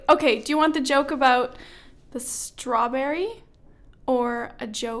Okay, do you want the joke about the strawberry or a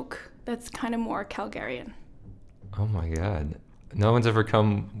joke that's kind of more Calgarian? Oh my God. No one's ever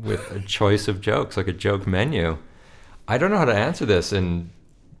come with a choice of jokes, like a joke menu. I don't know how to answer this, and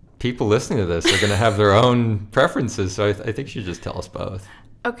people listening to this are going to have their own preferences, so I think you should just tell us both.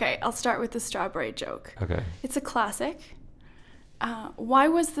 Okay, I'll start with the strawberry joke. Okay. It's a classic. Why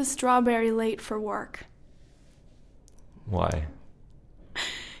was the strawberry late for work? Why?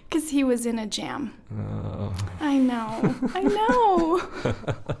 Because he was in a jam. Oh. I know.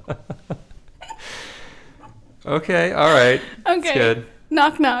 Okay, all right. Okay. That's good.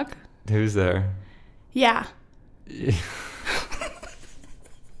 Knock, knock. Who's there? Yeah.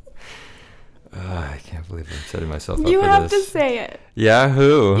 I can't believe I'm setting myself up for this. You have to say it.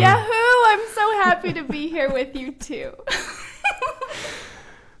 Yahoo! I'm so happy to be here with you too.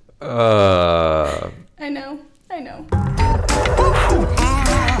 I know.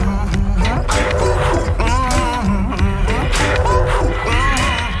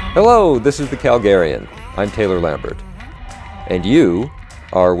 Hello, this is the Calgarian. I'm Taylor Lambert. And you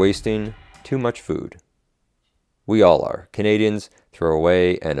are wasting too much food. We all are. Canadians throw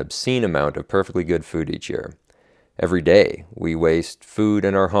away an obscene amount of perfectly good food each year. Every day, we waste food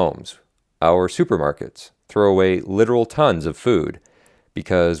in our homes. Our supermarkets throw away literal tons of food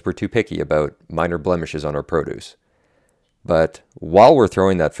because we're too picky about minor blemishes on our produce. But while we're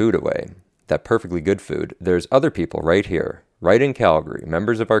throwing that food away, that perfectly good food, there's other people right here, right in Calgary,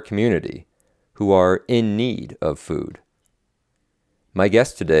 members of our community, who are in need of food. My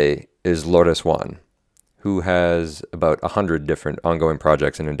guest today is Lourdes Juan, who has about 100 different ongoing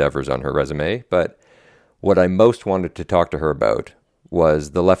projects and endeavors on her resume, but what I most wanted to talk to her about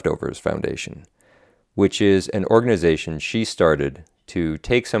was the Leftovers Foundation, which is an organization she started to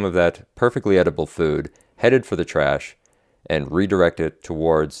take some of that perfectly edible food headed for the trash and redirect it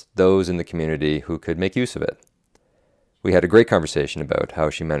towards those in the community who could make use of it. We had a great conversation about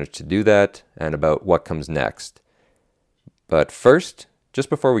how she managed to do that and about what comes next. But first, just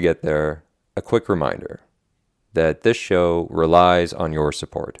before we get there, a quick reminder that this show relies on your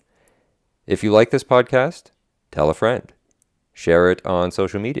support. If you like this podcast, tell a friend. Share it on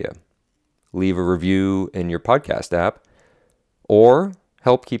social media. Leave a review in your podcast app. Or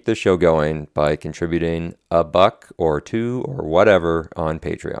help keep this show going by contributing $1 or $2 or whatever on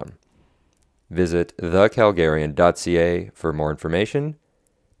Patreon. Visit thecalgarian.ca for more information,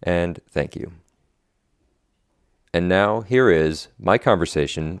 and thank you. And now, here is my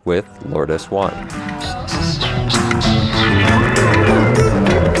conversation with Lourdes Juan.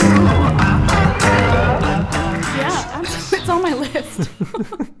 Yeah, it's on my list.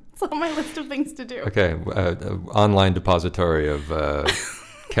 It's on my list of things to do. Okay, online depository of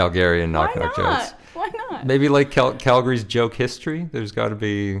Calgarian knock-knock jokes. Why not? Maybe like Calgary's joke history. There's got to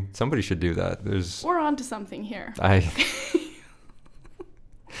be, somebody should do that. We're on to something here.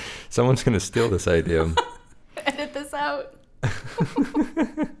 Someone's going to steal this idea. Edit this out.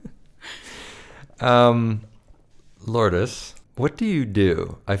 Lourdes, what do you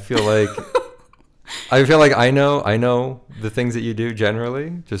do? I feel like I know the things that you do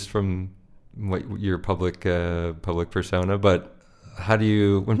generally, just from what your public persona, but how do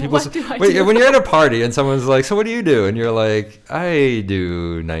you, when people when you're at a party and someone's like, so what do you do? And you're like, I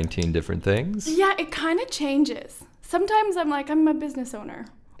do 19 different things. Yeah, it kind of changes. Sometimes I'm like, I'm a business owner.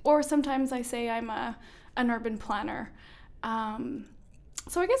 Or sometimes I say I'm an urban planner.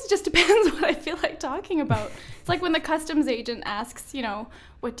 So I guess it just depends what I feel like talking about. It's like when the customs agent asks,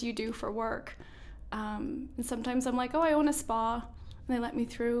 what do you do for work? And sometimes I'm like, I own a spa. And they let me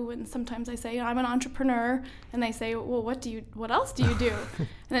through, and sometimes I say, I'm an entrepreneur, and they say, well, what else do you do?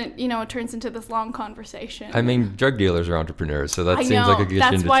 And then, it turns into this long conversation. I mean, drug dealers are entrepreneurs, so that seems like it gets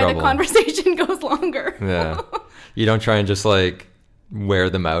you into trouble. That's why the conversation goes longer. Yeah. You don't try and just like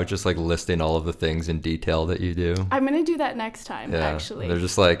wear them out, just like listing all of the things in detail that you do. I'm going to do that next time, actually. They're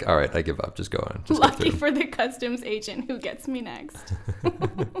just like, all right, I give up, just go on. Just Lucky for the customs agent who gets me next.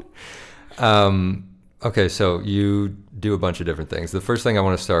 Okay, so you do a bunch of different things. The first thing I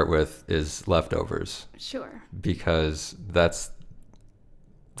want to start with is leftovers. Sure. Because that's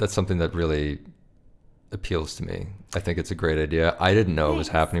something that really appeals to me. I think it's a great idea. I didn't know it was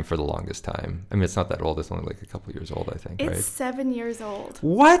happening for the longest time. I mean, it's not that old. It's only like a couple years old, I think, right? It's 7 years old.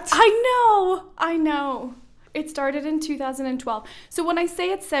 What? I know. It started in 2012. So when I say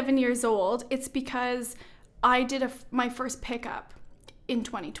it's 7 years old, it's because I did my first pickup in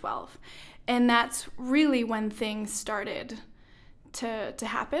 2012. And that's really when things started to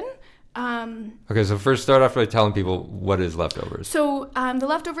happen. Okay, so first start off by telling people what is Leftovers. So the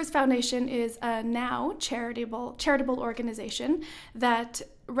Leftovers Foundation is a now charitable organization that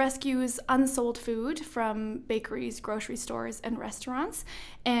rescues unsold food from bakeries, grocery stores, and restaurants.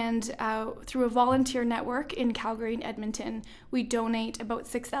 And through a volunteer network in Calgary and Edmonton, we donate about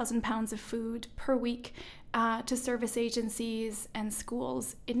 6,000 pounds of food per week to service agencies and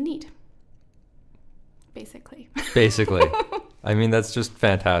schools in need. Basically. I mean, that's just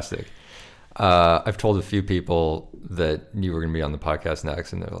fantastic. I've told a few people that you were going to be on the podcast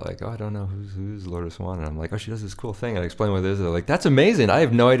next, and they're like, "Oh, I don't know who's Lourdes Juan," and I'm like, "Oh, she does this cool thing." And I explain what it is. They're like, "That's amazing! I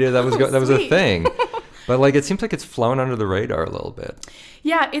have no idea that was a thing." But like, it seems like it's flown under the radar a little bit.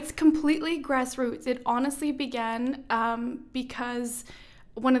 Yeah, it's completely grassroots. It honestly began because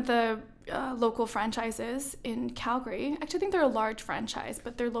one of the local franchises in Calgary, actually I think they're a large franchise,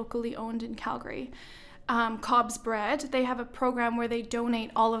 but they're locally owned in Calgary. Cobb's Bread, they have a program where they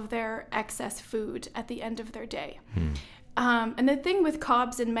donate all of their excess food at the end of their day. And the thing with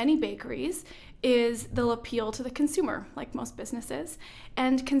Cobb's and many bakeries is they'll appeal to the consumer, like most businesses,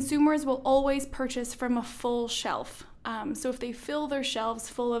 and consumers will always purchase from a full shelf. So if they fill their shelves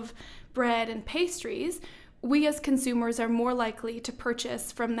full of bread and pastries, we as consumers are more likely to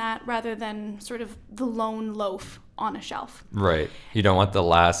purchase from that rather than sort of the lone loaf on a shelf. Right. You don't want the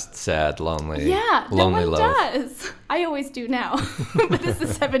last sad, lonely loaf. No one does. I always do now, but this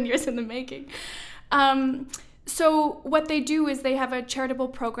is 7 years in the making. So what they do is they have a charitable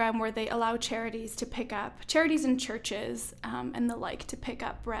program where they allow charities and churches and the like to pick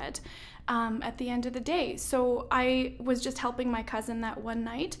up bread at the end of the day. So I was just helping my cousin that one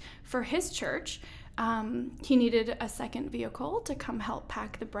night for his church. He needed a second vehicle to come help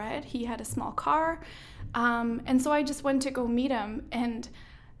pack the bread. He had a small car. And so I just went to go meet him. And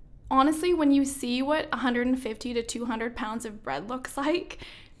honestly, when you see what 150 to 200 pounds of bread looks like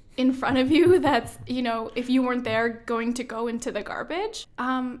in front of you, that's, if you weren't there, going to go into the garbage,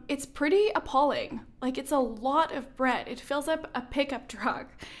 it's pretty appalling. Like, it's a lot of bread. It fills up a pickup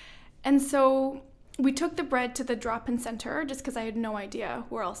truck. And so we took the bread to the drop-in center just because I had no idea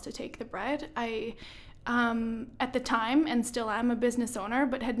where else to take the bread. I, at the time, and still am a business owner,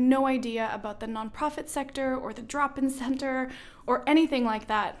 but had no idea about the nonprofit sector or the drop-in center or anything like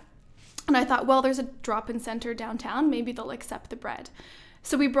that. And I thought, well, there's a drop-in center downtown. Maybe they'll accept the bread.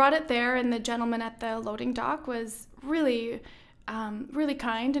 So we brought it there, and the gentleman at the loading dock was really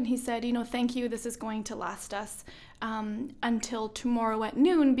kind. And he said, thank you. This is going to last us until tomorrow at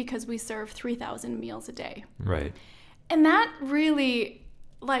noon because we serve 3,000 meals a day. Right. And that really,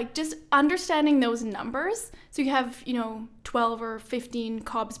 just understanding those numbers. So you have, 12 or 15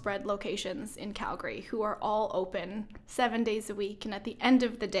 Cobb's Bread locations in Calgary who are all open 7 days a week. And at the end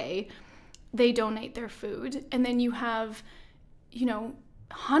of the day, they donate their food. And then you have,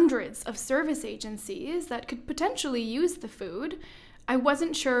 hundreds of service agencies that could potentially use the food. I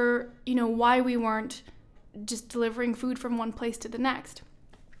wasn't sure, why we weren't just delivering food from one place to the next.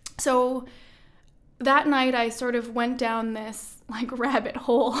 So that night I sort of went down this rabbit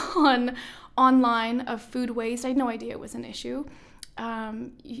hole online of food waste. I had no idea it was an issue.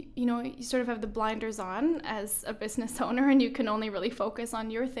 You sort of have the blinders on as a business owner and you can only really focus on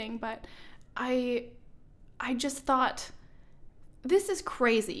your thing. But I just thought, this is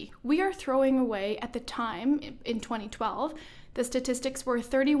crazy. We are throwing away, at the time, in 2012, the statistics were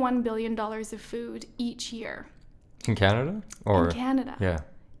 $31 billion of food each year. In Canada? Or in Canada. Yeah.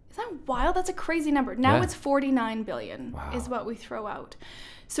 Is that wild? That's a crazy number. Now it's 49 billion wow. is what we throw out.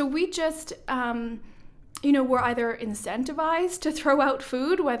 So we just, we're either incentivized to throw out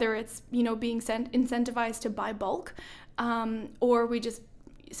food, whether it's, being incentivized to buy bulk, or we just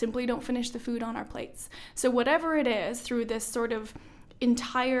simply don't finish the food on our plates. So whatever it is, through this sort of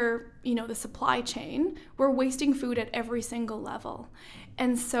entire, the supply chain, we're wasting food at every single level.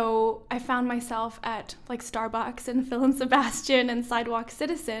 And so I found myself at Starbucks and Phil and Sebastian and Sidewalk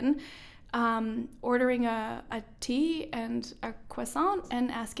Citizen ordering a tea and a croissant and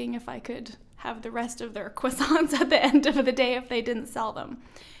asking if I could have the rest of their croissants at the end of the day if they didn't sell them.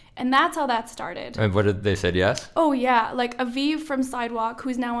 And that's how that started. And what did they said yes? Oh, yeah. Aviv from Sidewalk,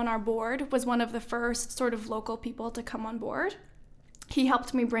 who's now on our board, was one of the first sort of local people to come on board. He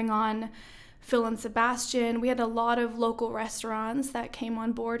helped me bring on Phil and Sebastian. We had a lot of local restaurants that came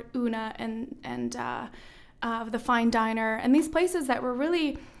on board, Una and the Fine Diner, and these places that were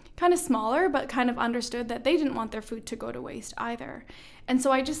really kind of smaller, but kind of understood that they didn't want their food to go to waste either. And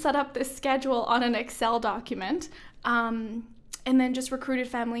so I just set up this schedule on an Excel document, and then just recruited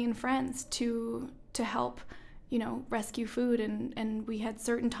family and friends to help, rescue food. And we had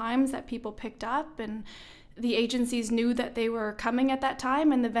certain times that people picked up, and the agencies knew that they were coming at that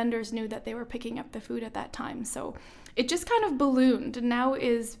time, and the vendors knew that they were picking up the food at that time. So it just kind of ballooned, and now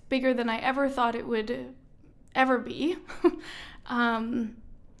is bigger than I ever thought it would ever be.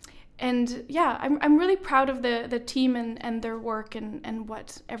 And yeah, I'm really proud of the team and their work and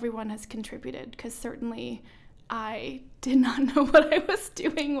what everyone has contributed, because certainly I did not know what I was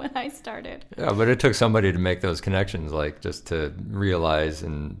doing when I started. Yeah, but it took somebody to make those connections, like just to realize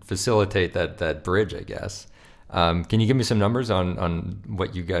and facilitate that bridge, I guess. Can you give me some numbers on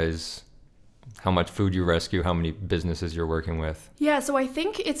what you guys, how much food you rescue, how many businesses you're working with? Yeah, so I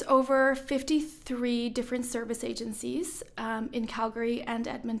think it's over 53 different service agencies in Calgary and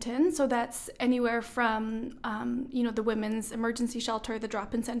Edmonton. So that's anywhere from, the Women's Emergency Shelter, the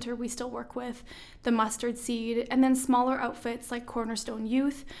Drop-In Center we still work with, the Mustard Seed, and then smaller outfits like Cornerstone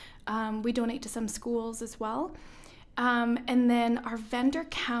Youth. We donate to some schools as well. And then our vendor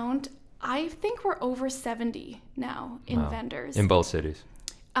count, I think we're over 70 now in vendors. In both cities?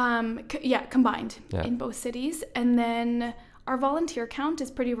 Combined in both cities. And then our volunteer count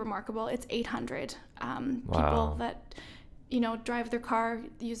is pretty remarkable. It's 800 people that, drive their car,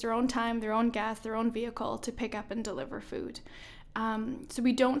 use their own time, their own gas, their own vehicle to pick up and deliver food. So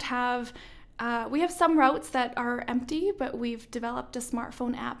we don't have, we have some routes that are empty, but we've developed a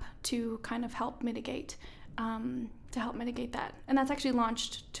smartphone app to kind of help mitigate that. And that's actually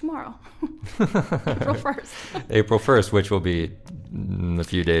launched tomorrow, April 1st. April 1st, which will be a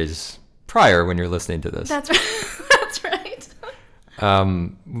few days prior when you're listening to this. That's right. That's right.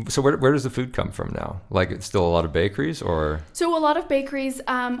 So where does the food come from now? Like, it's still a lot of bakeries, or? So a lot of bakeries.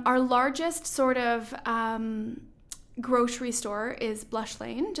 Our largest sort of grocery store is Blush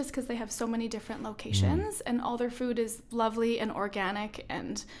Lane, just because they have so many different locations and all their food is lovely and organic,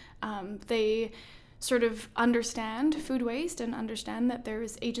 and they sort of understand food waste and understand that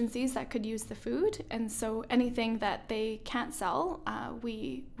there's agencies that could use the food, and so anything that they can't sell,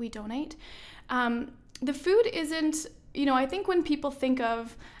 we donate. The food isn't, I think when people think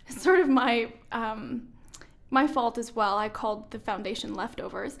of sort of my fault as well, I called the foundation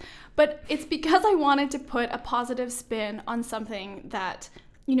leftovers, but it's because I wanted to put a positive spin on something that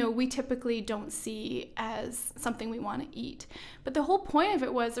we typically don't see as something we want to eat. But the whole point of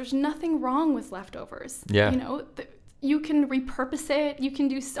it was there's nothing wrong with leftovers. Yeah. You can repurpose it. You can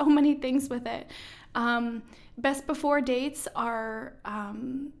do so many things with it. Best before dates are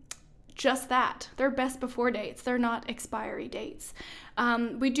just that. They're best before dates. They're not expiry dates.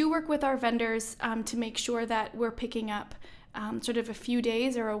 We do work with our vendors to make sure that we're picking up sort of a few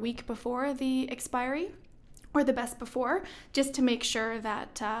days or a week before the expiry, or the best before, just to make sure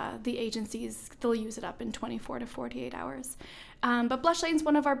that the agencies, they'll use it up in 24 to 48 hours. But Blush Lane's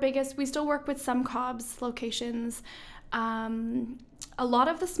one of our biggest. We still work with some Cobb's locations. A lot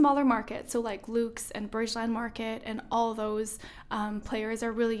of the smaller markets, so like Luke's and Bridgeland Market and all those players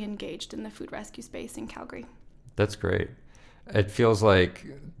are really engaged in the food rescue space in Calgary. That's great. It feels like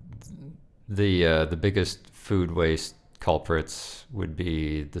the biggest food waste culprits would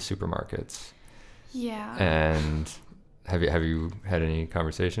be the supermarkets. Yeah. And have you had any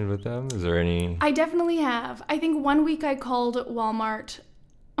conversations with them? Is there any? I definitely have. I think one week I called Walmart,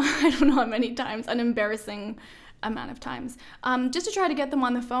 I don't know how many times, an embarrassing amount of times, just to try to get them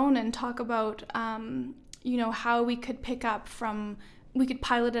on the phone and talk about, how we could pick up we could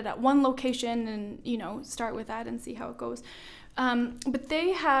pilot it at one location and, start with that and see how it goes. But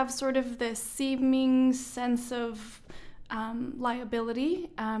they have sort of this seeming sense of liability,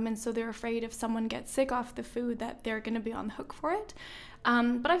 and so they're afraid if someone gets sick off the food that they're going to be on the hook for it.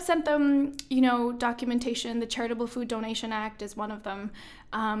 But I've sent them, documentation. The Charitable Food Donation Act is one of them,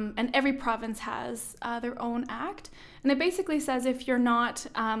 and every province has their own act, and it basically says if you're not,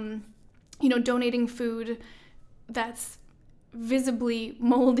 donating food that's visibly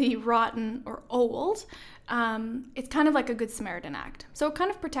moldy, rotten, or old, it's kind of like a Good Samaritan Act. So it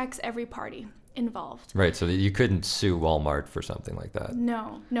kind of protects every party involved. Right, so that you couldn't sue Walmart for something like that.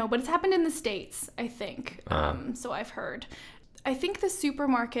 No, but it's happened in the States, I think. So I've heard. I think the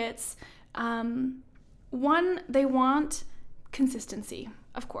supermarkets, one, they want consistency,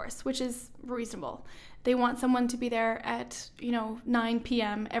 of course, which is reasonable. They want someone to be there at, 9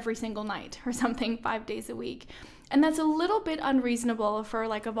 p.m. every single night or something 5 days a week. And that's a little bit unreasonable for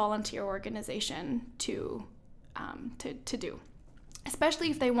like a volunteer organization to do, especially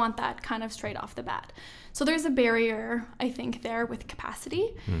if they want that kind of straight off the bat. So there's a barrier, I think, there with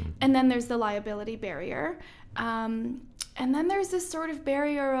capacity. And then there's the liability barrier. And then there's this sort of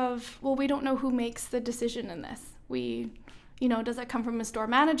barrier of, well, we don't know who makes the decision in this. Does that come from a store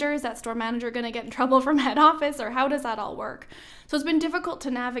manager? Is that store manager going to get in trouble from head office, or how does that all work? So it's been difficult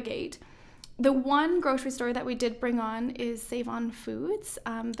to navigate. The one grocery store that we did bring on is Save On Foods.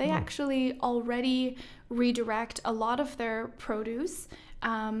 They actually already redirect a lot of their produce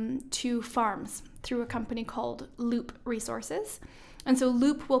to farms through a company called Loop Resources. And so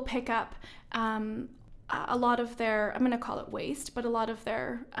Loop will pick up a lot of their, I'm going to call it waste, but a lot of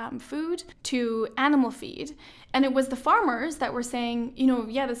their food to animal feed. And it was the farmers that were saying,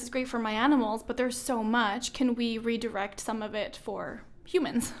 yeah, this is great for my animals, but there's so much. Can we redirect some of it for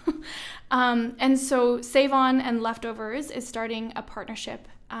humans? And so Save On and Leftovers is starting a partnership.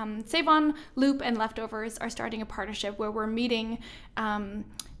 Save On, Loop, and Leftovers are starting a partnership where we're meeting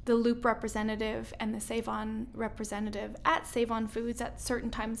the Loop representative and the Save On representative at Save On Foods at certain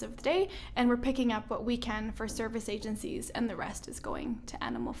times of the day, and we're picking up what we can for service agencies, and the rest is going to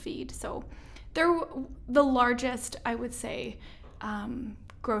animal feed. So they're the largest, I would say,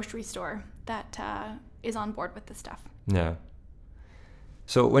 grocery store that is on board with this stuff. Yeah.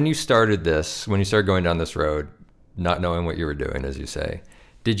 So when you started going down this road, not knowing what you were doing, as you say,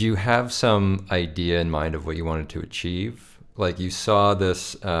 did you have some idea in mind of what you wanted to achieve? Like you saw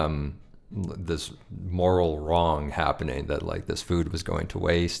this this moral wrong happening, that like this food was going to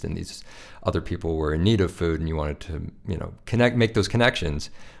waste and these other people were in need of food, and you wanted to make those connections.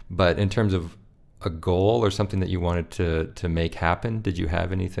 But in terms of a goal or something that you wanted to make happen, did you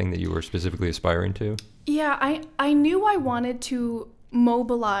have anything that you were specifically aspiring to? Yeah, I knew I wanted to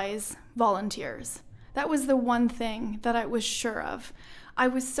mobilize volunteers. That was the one thing that I was sure of. I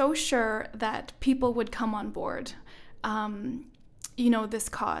was so sure that people would come on board, this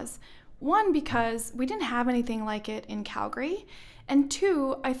cause. One, because we didn't have anything like it in Calgary. And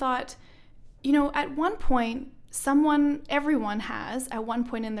two, I thought, at one point, everyone has, at one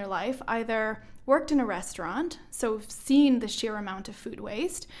point in their life, either worked in a restaurant, so seen the sheer amount of food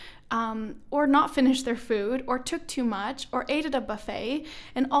waste, or not finished their food, or took too much, or ate at a buffet,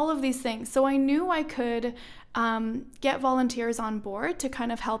 and all of these things. So I knew I could get volunteers on board to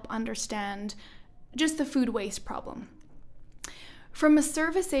kind of help understand just the food waste problem. From a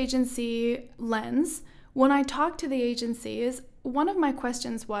service agency lens, when I talked to the agencies, one of my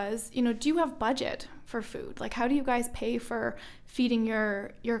questions was, do you have budget for food? Like, how do you guys pay for feeding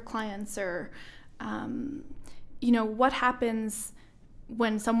your clients? Or, what happens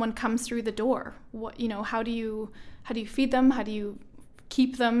when someone comes through the door? How do you feed them? How do you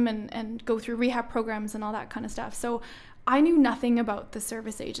keep them and go through rehab programs and all that kind of stuff? So I knew nothing about the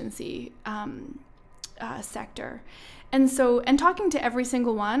service agency sector. And talking to every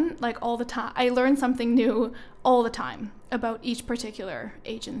single one, like all the time, I learned something new all the time about each particular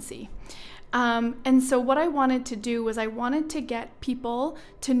agency. And so what I wanted to do was I wanted to get people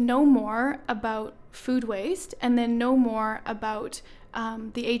to know more about food waste and then know more about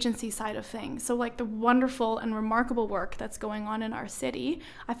the agency side of things. So like the wonderful and remarkable work that's going on in our city,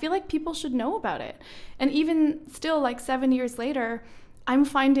 I feel like people should know about it. And even still, like 7 years later, I'm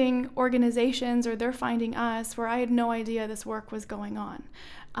finding organizations, or they're finding us, where I had no idea this work was going on.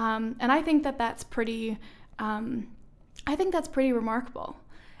 And I think that's pretty remarkable.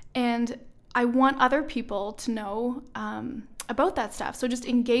 And I want other people to know about that stuff. So just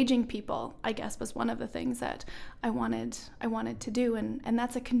engaging people, I guess, was one of the things that I wanted to do. And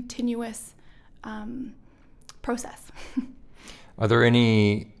that's a continuous process. Are there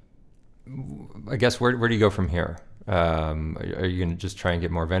any, I guess, where do you go from here? Are you going to just try and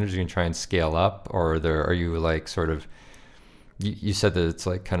get more vendors? Are you going to try and scale up? Or are you like sort of, you said that it's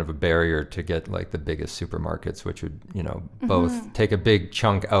like kind of a barrier to get like the biggest supermarkets, which would, both take a big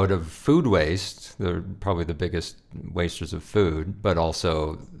chunk out of food waste. They're probably the biggest wasters of food, but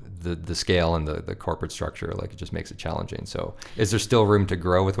also the scale and the corporate structure, like it just makes it challenging. So is there still room to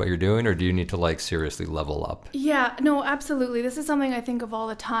grow with what you're doing, or do you need to like seriously level up? Yeah, no, absolutely. This is something I think of all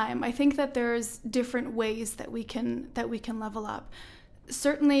the time. I think that there's different ways that we can level up.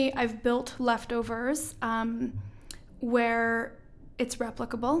 Certainly I've built Leftovers where it's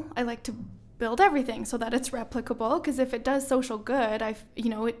replicable. I like to build everything so that it's replicable, because if it does social good,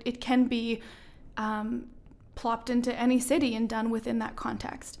 it can be plopped into any city and done within that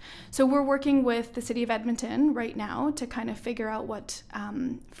context. So we're working with the city of Edmonton right now to kind of figure out what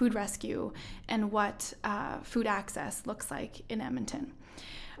food rescue and what food access looks like in Edmonton.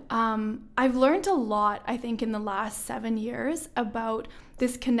 I've learned a lot, I think, in the last 7 years about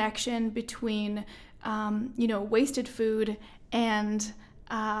this connection between wasted food and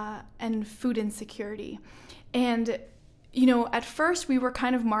food insecurity. And at first we were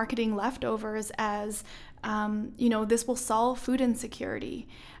kind of marketing Leftovers as this will solve food insecurity.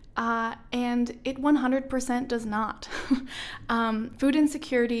 And it 100% does not. Food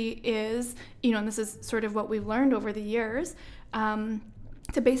insecurity is, and this is sort of what we've learned over the years,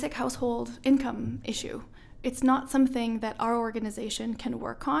 it's a basic household income issue. It's not something that our organization can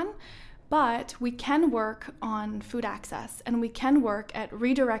work on, but we can work on food access, and we can work at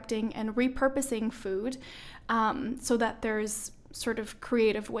redirecting and repurposing food so that there's sort of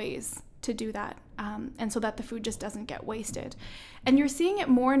creative ways to do that, and so that the food just doesn't get wasted. And you're seeing it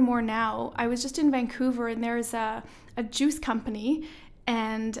more and more now. I was just in Vancouver, and there's a juice company,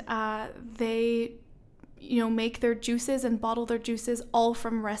 and they make their juices and bottle their juices all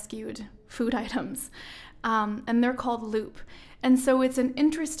from rescued food items. And they're called Loop. And so it's an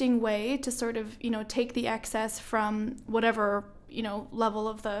interesting way to sort of, take the excess from whatever, level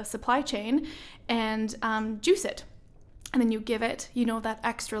of the supply chain and juice it. And then you give it, that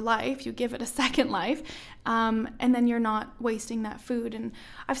extra life, you give it a second life, and then you're not wasting that food. And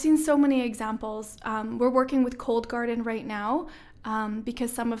I've seen so many examples. We're working with Cold Garden right now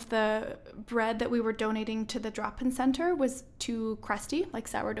because some of the bread that we were donating to the drop-in center was too crusty, like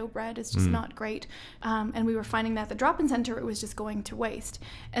sourdough bread is just not great. And we were finding that at the drop-in center, it was just going to waste.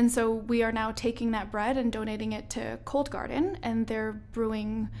 And so we are now taking that bread and donating it to Cold Garden, and they're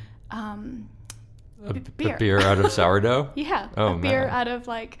brewing beer. A beer out of sourdough? Yeah, oh, a beer man. out of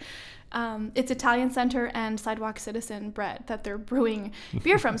it's Italian Center and Sidewalk Citizen bread that they're brewing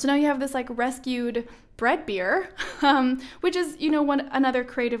beer from. So now you have this rescued bread beer, which is, another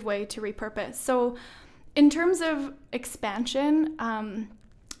creative way to repurpose. So in terms of expansion,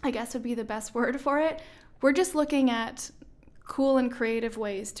 I guess would be the best word for it. We're just looking at cool and creative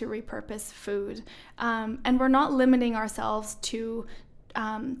ways to repurpose food. And we're not limiting ourselves to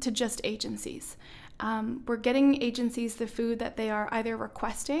just agencies. We're getting agencies the food that they are either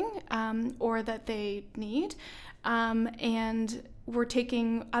requesting or that they need, and we're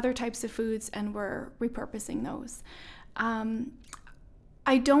taking other types of foods and we're repurposing those.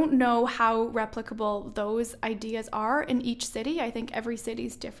 I don't know how replicable those ideas are in each city. I think every city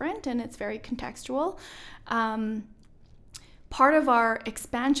is different and it's very contextual. Part of our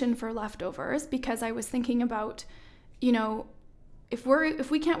expansion for leftovers, because I was thinking about, if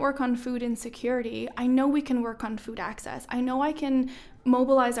we can't work on food insecurity, I know we can work on food access. I know I can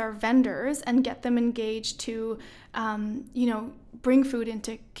mobilize our vendors and get them engaged to, bring food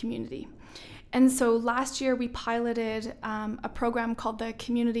into community. And so last year we piloted a program called the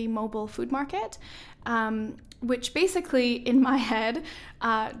Community Mobile Food Market, which basically, in my head,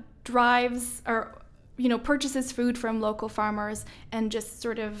 drives or purchases food from local farmers and just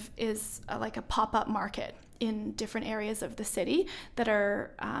sort of is like a pop-up market in different areas of the city that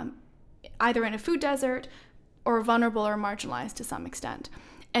are either in a food desert or vulnerable or marginalized to some extent.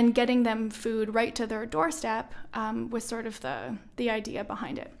 And getting them food right to their doorstep was sort of the idea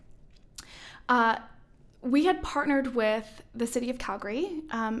behind it. We had partnered with the City of Calgary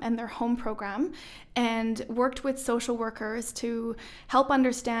and their home program and worked with social workers to help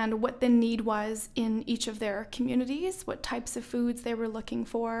understand what the need was in each of their communities, what types of foods they were looking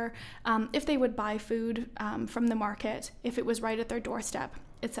for, if they would buy food from the market, if it was right at their doorstep,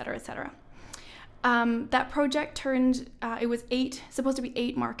 et cetera, et cetera. That project turned, it was supposed to be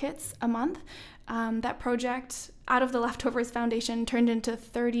 8 markets a month. That project, out of the Leftovers Foundation, turned into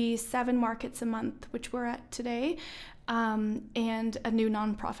 37 markets a month, which we're at today. And a new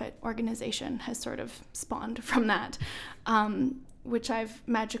nonprofit organization has sort of spawned from that, which I've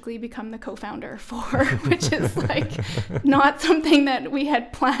magically become the co-founder for, which is not something that we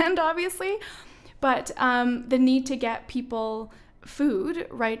had planned, obviously. But the need to get people food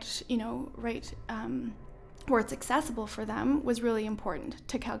right where it's accessible for them was really important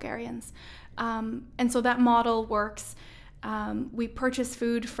to Calgarians. And so that model works. We purchase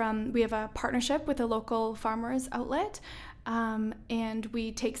food we have a partnership with a local farmers outlet, and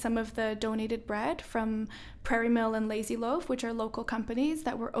we take some of the donated bread from Prairie Mill and Lazy Loaf, which are local companies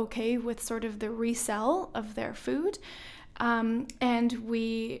that were okay with sort of the resell of their food. And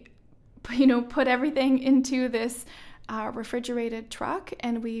we, put everything into this refrigerated truck,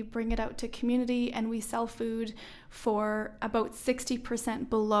 and we bring it out to community, and we sell food for about 60%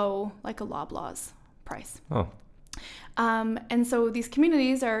 below a Loblaws price. Oh. And so these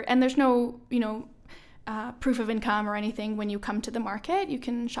communities and there's no, proof of income or anything when you come to the market. You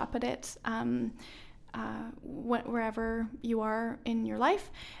can shop at it wherever you are in your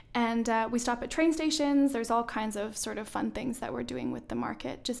life. And we stop at train stations. There's all kinds of sort of fun things that we're doing with the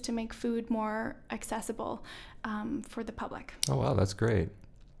market just to make food more accessible for the public. Oh, wow, that's great.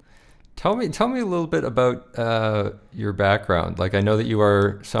 Tell me a little bit about your background. I know that you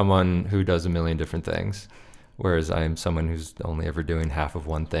are someone who does a million different things, whereas I am someone who's only ever doing half of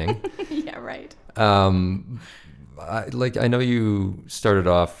one thing. Yeah, right. I know you started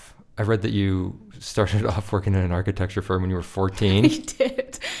off, I read that you started off working in an architecture firm when you were 14. I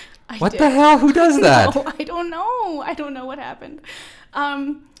did. What the hell? Who does that? No, I don't know. I don't know what happened.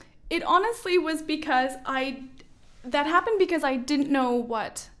 It honestly was because that happened because I didn't know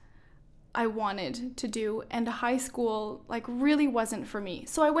what I wanted to do, and high school like really wasn't for me.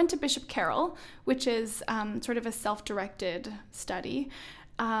 So I went to Bishop Carroll, which is sort of a self-directed study.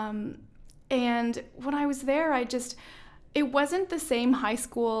 And when I was there, it wasn't the same high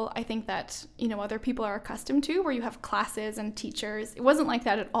school I think that, other people are accustomed to, where you have classes and teachers. It wasn't like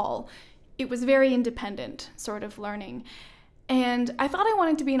that at all. It was very independent sort of learning. And I thought I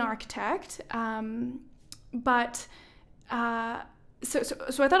wanted to be an architect, but so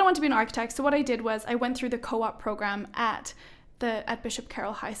I thought I wanted to be an architect. So what I did was I went through the co-op program at Bishop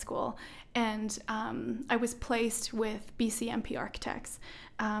Carroll High School, and I was placed with BCMP Architects,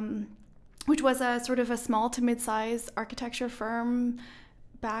 which was a sort of a small to mid-size architecture firm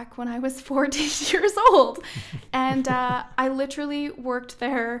back when I was 14 years old. And I literally worked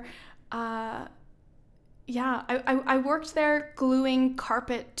there. I worked there gluing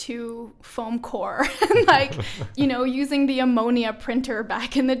carpet to foam core and using the ammonia printer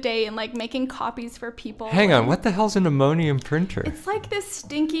back in the day and making copies for people. Hang on, what the hell's an ammonium printer? It's like this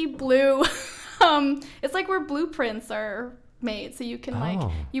stinky blue. It's like where blueprints are made. So you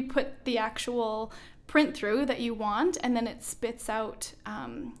can you put the actual print through that you want, and then it spits out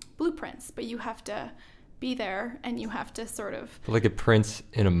blueprints, but you have to be there and you have to sort of like it prints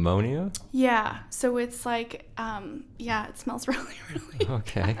in ammonia. So it's it smells really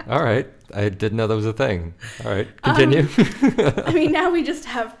okay. All right, I didn't know that was a thing. All right, continue. I mean, now we just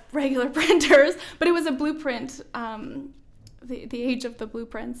have regular printers, but it was a blueprint, the age of the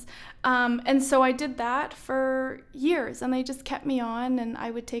blueprints, and so I did that for years, and they just kept me on, and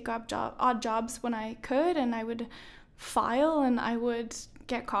I would take odd jobs when I could, and I would file, and I would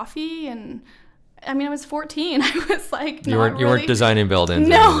get coffee, and I mean, I was 14. I was you weren't designing buildings.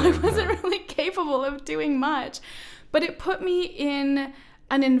 No, I wasn't really capable of doing much, but it put me in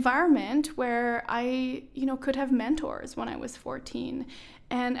an environment where I, could have mentors when I was 14.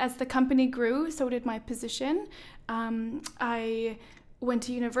 And as the company grew, so did my position. I went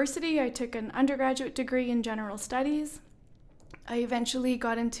to university. I took an undergraduate degree in general studies. I eventually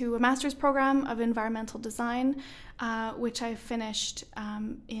got into a master's program of environmental design, which I finished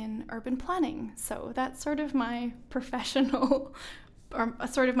in urban planning. So that's sort of my professional, or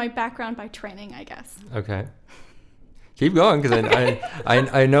sort of my background by training, I guess. Okay. Keep going, because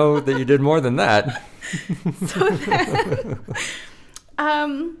I know that you did more than that.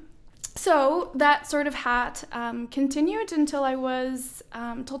 So that sort of hat continued until I was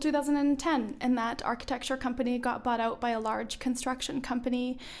till 2010, and that architecture company got bought out by a large construction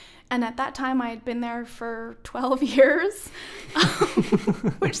company. And at that time, I had been there for 12 years,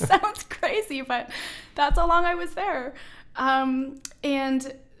 which sounds crazy, but that's how long I was there.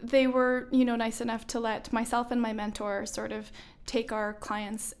 And they were, nice enough to let myself and my mentor sort of take our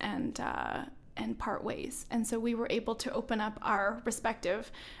clients and part ways. And so we were able to open up our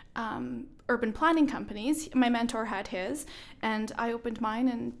respective urban planning companies. My mentor had his, and I opened mine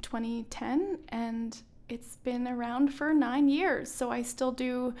in 2010, and it's been around for 9 years. So I still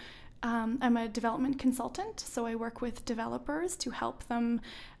do, I'm a development consultant, so I work with developers to help them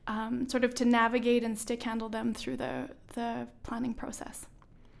sort of to navigate and stick handle them through the planning process.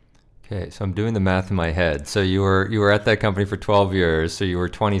 Okay, so I'm doing the math in my head. So you were at that company for 12 years. So you were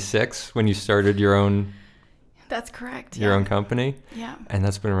 26 when you started your own. That's correct. Your own company. Yeah. And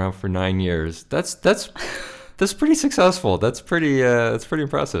that's been around for 9 years. That's pretty successful. That's pretty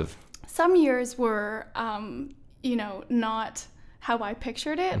impressive. Some years were, not how I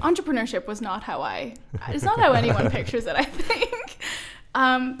pictured it. Entrepreneurship was not it's not how anyone pictures it, I think.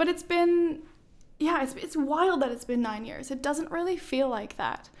 But it's been, it's wild that it's been 9 years. It doesn't really feel like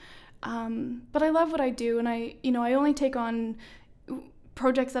that. But I love what I do, and I only take on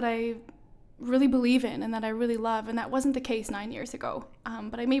projects that I really believe in and that I really love, and that wasn't the case 9 years ago.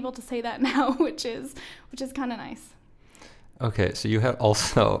 But I'm able to say that now, which is kind of nice. Okay, so you had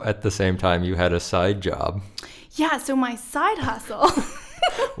also, at the same time, you had a side job. Yeah, so my side hustle.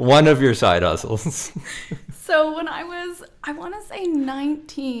 One of your side hustles. So when I want to say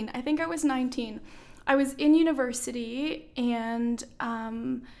 19, I think I was 19, I was in university, and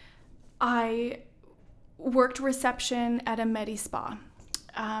I worked reception at a Medi Spa.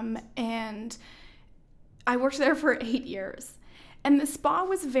 And I worked there for 8 years. And the spa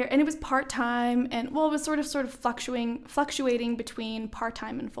was and it was part-time, and it was sort of fluctuating between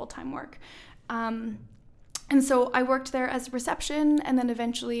part-time and full-time work. And so I worked there as reception, and then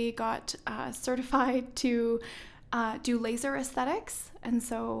eventually got certified to do laser aesthetics. And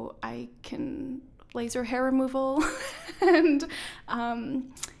so I can laser hair removal and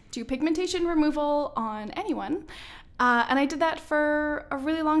do pigmentation removal on anyone. And I did that for a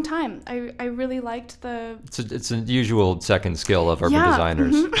really long time. I really liked the... It's a usual second skill of urban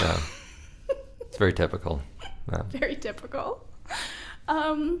designers. Mm-hmm. Yeah. It's very typical. Yeah. Very typical.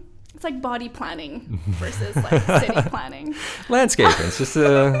 It's like body planning versus like city planning. Landscaping. It's just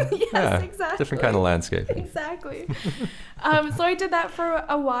exactly. Different kind of landscaping. Exactly. So I did that for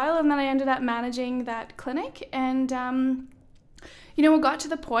a while, and then I ended up managing that clinic. And, it got to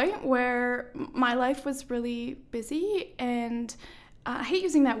the point where my life was really busy, and I hate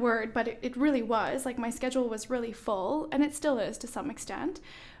using that word, but it really was. Like, my schedule was really full, and it still is to some extent.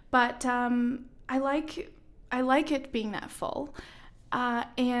 But I like it being that full.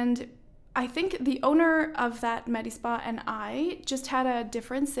 And I think the owner of that Medispa and I just had a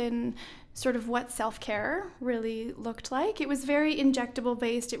difference in sort of what self-care really looked like. It was very injectable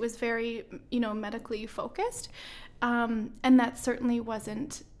based. It was very, medically focused. And that certainly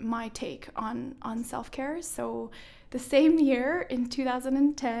wasn't my take on self-care. So the same year in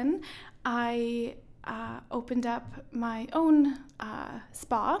 2010, I opened up my own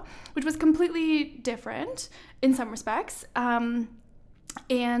spa, which was completely different in some respects.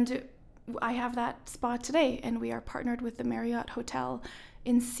 And I have that spa today, and we are partnered with the Marriott Hotel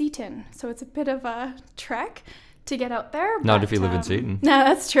in Seaton. So it's a bit of a trek to get out there. Not if you live in Seaton. No,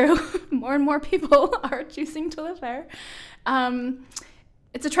 that's true. More and more people are choosing to live there.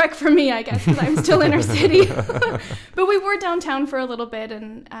 It's a trek for me, I guess, because I'm still inner city. But we were downtown for a little bit,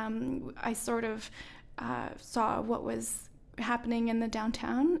 and I sort of saw what was happening in the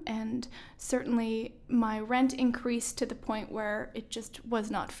downtown, and certainly my rent increased to the point where it just was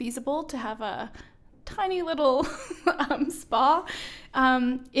not feasible to have a tiny little spa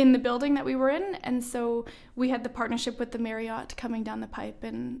in the building that we were in. And so we had the partnership with the Marriott coming down the pipe,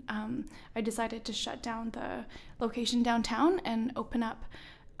 and I decided to shut down the location downtown and open up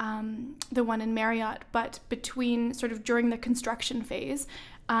the one in Marriott. But during the construction phase,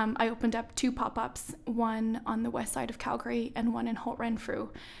 I opened up 2 pop-ups, one on the west side of Calgary and one in Holt Renfrew,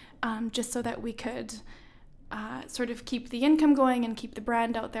 just so that we could sort of keep the income going and keep the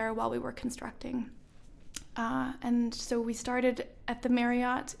brand out there while we were constructing. And so we started at the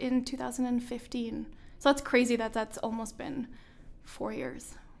Marriott in 2015. So that's crazy that's almost been 4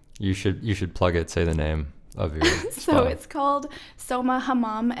 years. You should plug it, say the name of your spa. So it's called Soma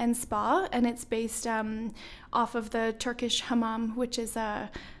Hammam and Spa, and it's based off of the Turkish hammam, which is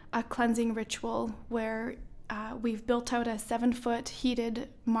a cleansing ritual where we've built out a 7-foot heated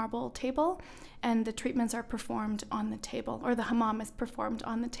marble table, and the treatments are performed on the table, or the hammam is performed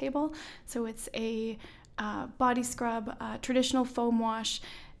on the table. So it's a body scrub, traditional foam wash,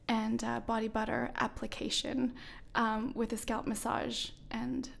 and body butter application with a scalp massage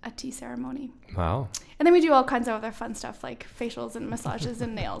and a tea ceremony. Wow. And then we do all kinds of other fun stuff like facials and massages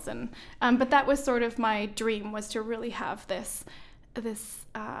and nails. And but that was sort of my dream, was to really have this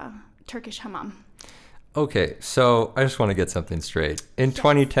Turkish hammam. Okay, so I just want to get something straight. In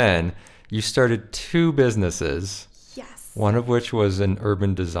 2010, you started 2 businesses. Yes. One of which was an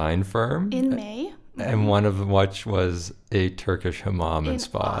urban design firm. In May. And one of which was a Turkish hammam and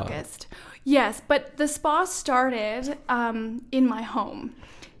spa. In August. Yes, but the spa started in my home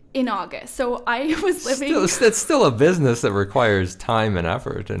in August. So I was living... It's still a business that requires time and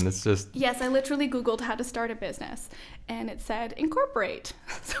effort, and it's just... Yes, I literally Googled how to start a business, and it said incorporate.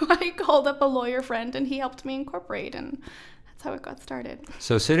 So I called up a lawyer friend, and he helped me incorporate, and that's how it got started.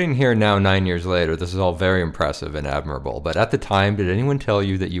 So sitting here now 9 years later, this is all very impressive and admirable, but at the time, did anyone tell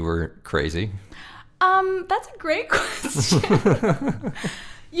you that you were crazy? That's a great question.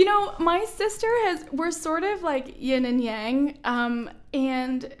 My sister we're sort of like yin and yang.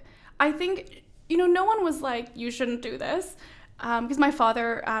 And I think, no one was like, you shouldn't do this. Because my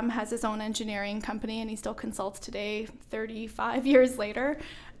father has his own engineering company, and he still consults today, 35 years later.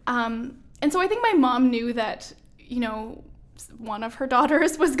 And so I think my mom knew that, one of her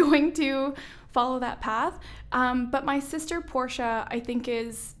daughters was going to follow that path. But my sister, Portia, I think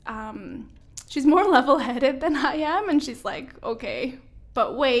is... she's more level-headed than I am, and she's like, okay,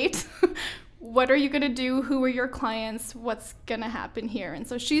 but wait, what are you going to do? Who are your clients? What's going to happen here? And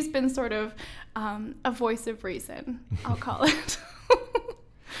so she's been sort of a voice of reason, I'll call it.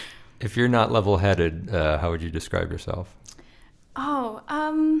 If you're not level-headed, how would you describe yourself? I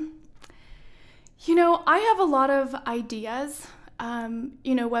have a lot of ideas,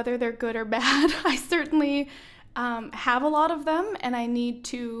 whether they're good or bad. I certainly have a lot of them, and I need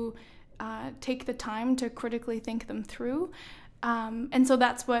to take the time to critically think them through. And so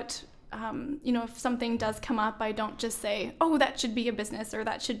that's what if something does come up, I don't just say, oh, that should be a business, or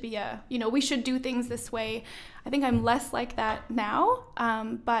that should be we should do things this way. I think I'm less like that now,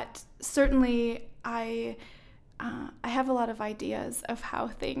 but certainly I have a lot of ideas of how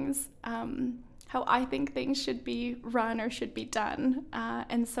I think things should be run or should be done.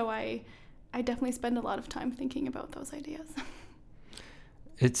 And so I definitely spend a lot of time thinking about those ideas.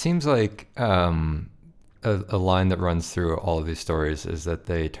 It seems like a line that runs through all of these stories is that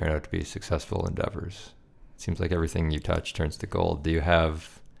they turn out to be successful endeavors. It seems like everything you touch turns to gold. Do you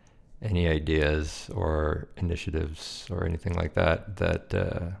have any ideas or initiatives or anything like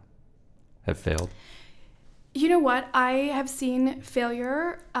that have failed? You know what? I have seen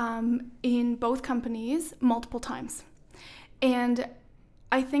failure in both companies multiple times. And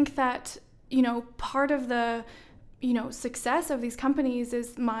I think that, part of the, success of these companies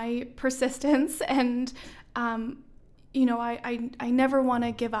is my persistence. And, I never want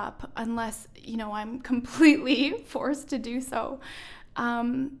to give up unless, I'm completely forced to do so.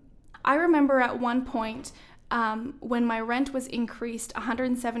 I remember at one point, when my rent was increased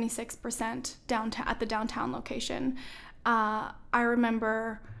 176% at the downtown location, I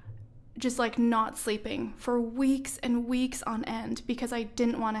remember just like not sleeping for weeks and weeks on end because I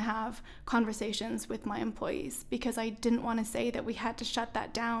didn't want to have conversations with my employees, because I didn't want to say that we had to shut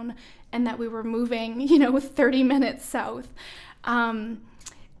that down and that we were moving, 30 minutes south. And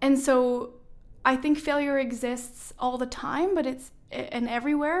so I think failure exists all the time, and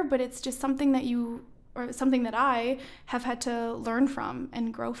everywhere, but it's just something that I have had to learn from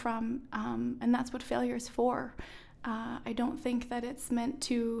and grow from, and that's what failure is for. I don't think that it's meant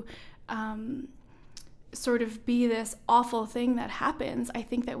to sort of be this awful thing that happens. I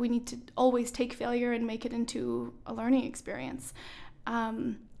think that we need to always take failure and make it into a learning experience.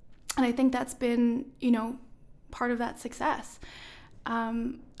 And I think that's been, part of that success.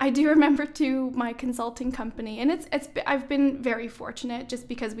 I do remember too my consulting company, and I've been very fortunate just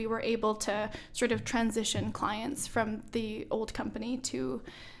because we were able to sort of transition clients from the old company to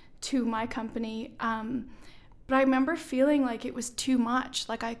my company. But I remember feeling like it was too much.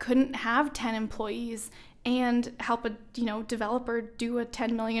 Like I couldn't have 10 employees and help a developer do a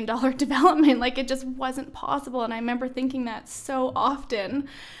 $10 million development. Like it just wasn't possible. And I remember thinking that so often.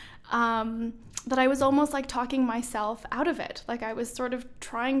 That I was almost like talking myself out of it. Like I was sort of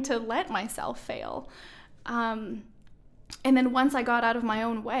trying to let myself fail. And then once I got out of my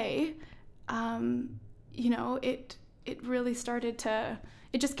own way, it really started to,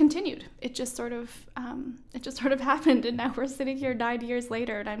 it just continued. It just sort of happened. And now we're sitting here 9 years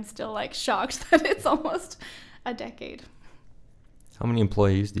later and I'm still like shocked that it's almost a decade. How many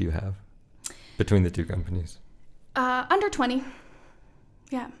employees do you have between the two companies? Under 20.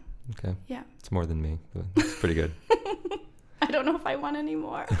 Yeah. Okay. Yeah. It's more than me, but it's pretty good. I don't know if I want any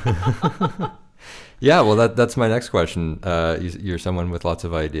more. Yeah, well, that's my next question. You're someone with lots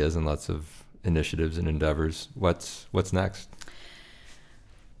of ideas and lots of initiatives and endeavors. What's next?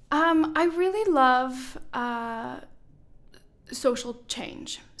 I really love social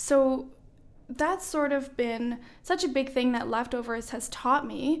change. So that's sort of been such a big thing that Leftovers has taught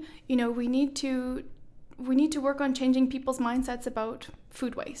me. We need to work on changing people's mindsets about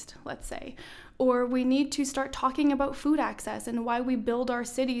food waste, let's say. Or we need to start talking about food access and why we build our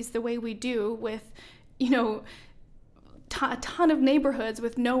cities the way we do with, a ton of neighborhoods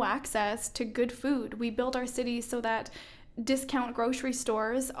with no access to good food. We build our cities so that discount grocery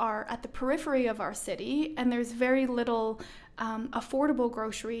stores are at the periphery of our city and there's very little affordable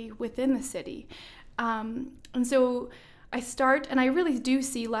grocery within the city. And so I really do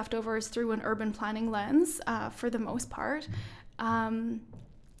see Leftovers through an urban planning lens for the most part.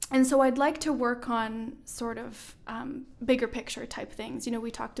 And so I'd like to work on sort of bigger picture type things.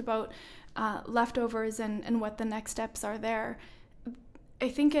 We talked about Leftovers and what the next steps are there. I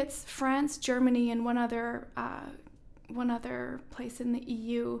think it's France, Germany, and one other place in the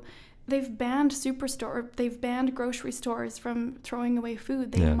EU. They've banned they've banned grocery stores from throwing away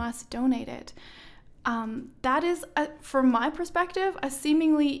food. They must donate it. That is, from my perspective, a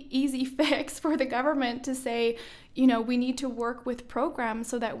seemingly easy fix for the government to say, we need to work with programs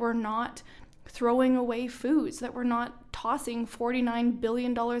so that we're not throwing away food, so that we're not tossing $49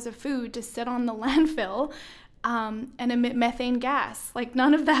 billion of food to sit on the landfill and emit methane gas. Like,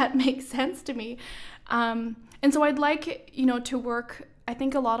 none of that makes sense to me. And so I'd like, to work, I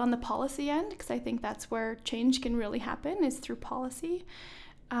think, a lot on the policy end, because I think that's where change can really happen, is through policy.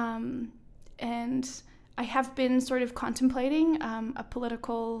 And I have been sort of contemplating a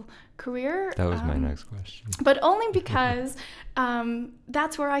political career. That was my next question. But only because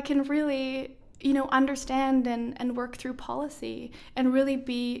that's where I can really, understand and work through policy and really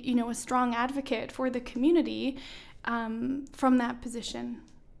be, a strong advocate for the community from that position.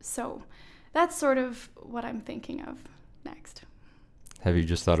 So that's sort of what I'm thinking of next. Have you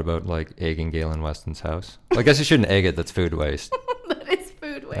just thought about like egging Galen Weston's house? Well, I guess you shouldn't egg it. That's food waste. That is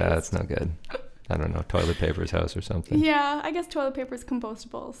food waste. Yeah, that's no good. I don't know, toilet paper's house or something. Yeah, I guess toilet paper is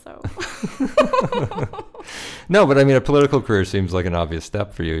compostable, so. No, but I mean, a political career seems like an obvious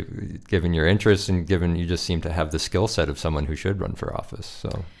step for you, given your interests and given you just seem to have the skill set of someone who should run for office.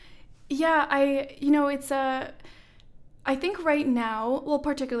 So. Yeah, I think right now, well,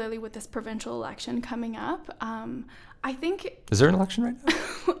 particularly with this provincial election coming up, I think... Is there an election right now?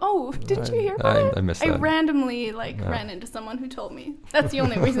 Oh, didn't you hear about it? I missed that. I randomly ran into someone who told me. That's the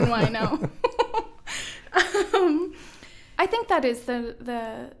only reason why I know. I think that is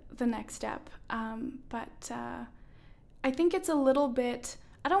the next step. But I think it's a little bit,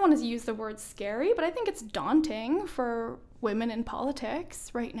 I don't want to use the word scary, but I think it's daunting for women in politics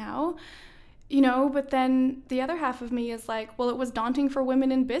right now. But then the other half of me is like, well, it was daunting for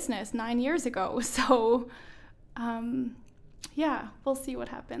women in business 9 years ago. So, yeah, we'll see what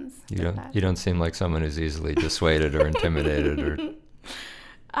happens. You don't seem like someone who's easily dissuaded or intimidated or.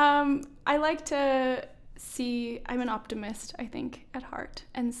 I like to see, I'm an optimist, I think, at heart.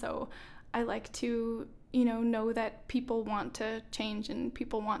 And so I like to, know that people want to change and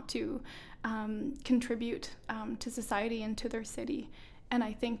people want to contribute to society and to their city. And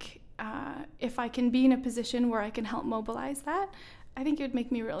I think if I can be in a position where I can help mobilize that, I think it would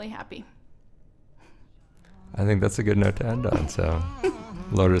make me really happy. I think that's a good note to end on. So,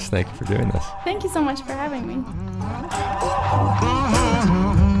 Lourdes, thank you for doing this. Thank you so much for having me.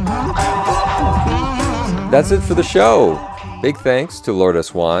 That's it for the show. Big thanks to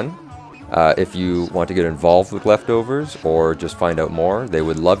Lourdes Juan. If you want to get involved with Leftovers or just find out more, they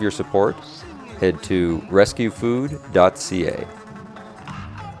would love your support. Head to rescuefood.ca.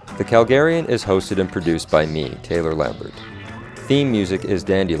 The Calgarian is hosted and produced by me, Taylor Lambert. Theme music is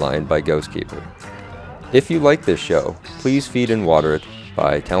Dandelion by Ghostkeeper. If you like this show, please feed and water it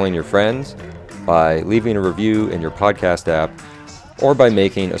by telling your friends, by leaving a review in your podcast app, or by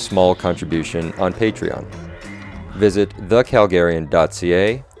making a small contribution on Patreon. Visit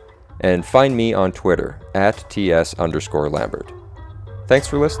thecalgarian.ca and find me on Twitter @TS_Lambert. Thanks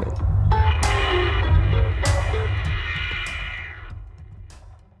for listening.